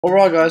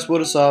Alright guys,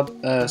 what is up?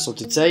 So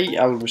today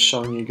I will be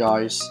showing you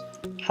guys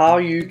how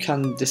you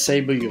can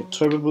disable your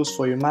turbo boost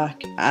for your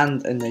Mac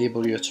and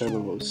enable your turbo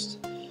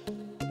boost.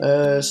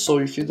 So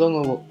if you don't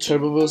know what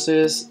turbo boost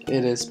is,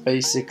 it is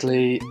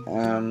basically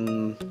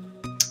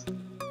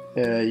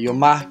your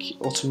Mac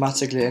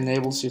automatically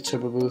enables your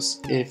turbo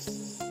boost if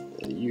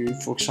you,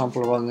 for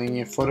example, are running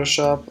in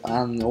Photoshop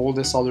and all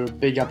these other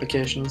big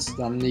applications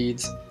that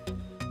need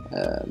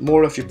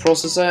more of your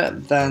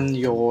processor, then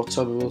your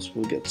turbo boost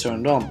will get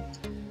turned on.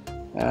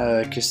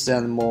 Because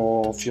then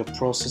more of your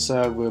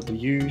processor will be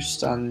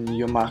used and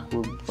your Mac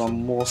will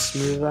run more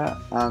smoother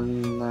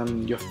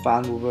and your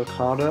fan will work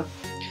harder.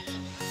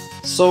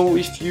 So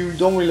if you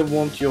don't really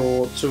want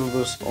your turbo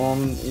boost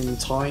on in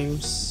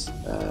times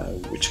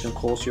which can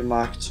cause your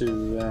Mac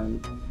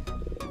to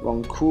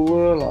run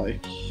cooler,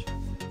 like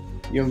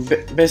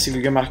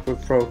basically your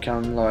MacBook Pro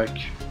can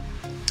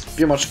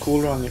be much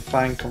cooler and your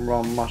fan can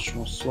run much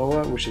more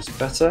slower, which is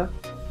better.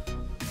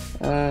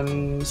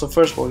 So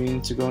first of all, you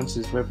need to go into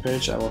this web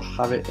page. I will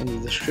have it in the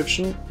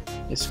description.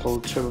 It's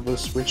called Turbo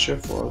Boost Switcher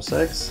for OS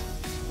X.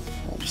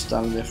 Just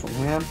download it from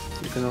here.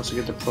 You can also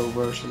get the Pro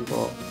version,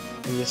 but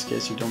in this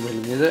case you don't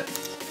really need it.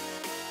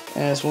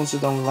 So once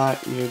you're done with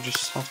that, you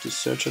just have to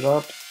search it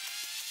up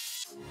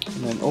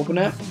and then open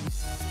it.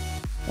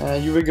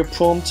 You will get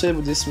prompted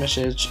with this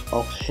message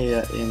up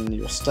here in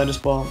your status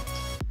bar,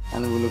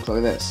 and it will look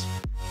like this.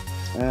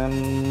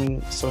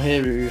 So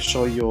here we will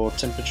show your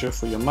temperature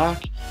for your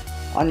Mac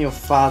and your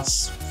fan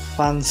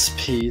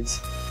speed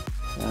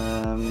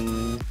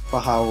for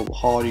how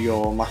hard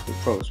your MacBook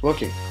Pro is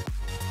working,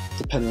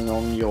 depending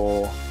on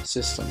your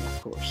system,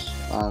 of course,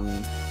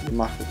 and your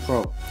MacBook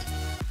Pro.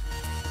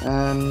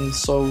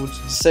 So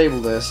to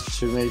disable this,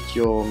 to make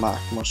your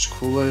Mac much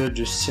cooler,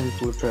 just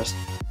simply press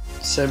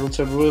disable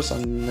turbo boost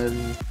and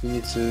then you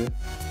need to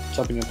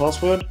type in your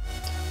password.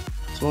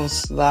 So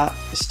once that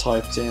is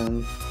typed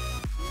in,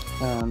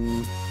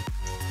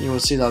 you will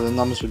see that the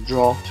numbers will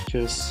drop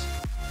because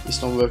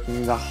it's not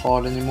working that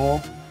hard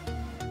anymore,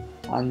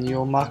 and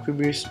your Mac will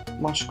be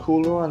much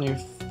cooler and your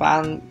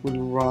fan will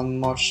run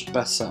much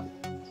better.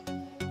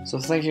 So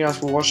thank you guys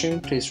for watching.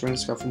 Please ring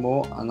subscribe for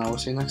more, and I will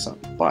see you next time.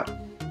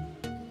 Bye.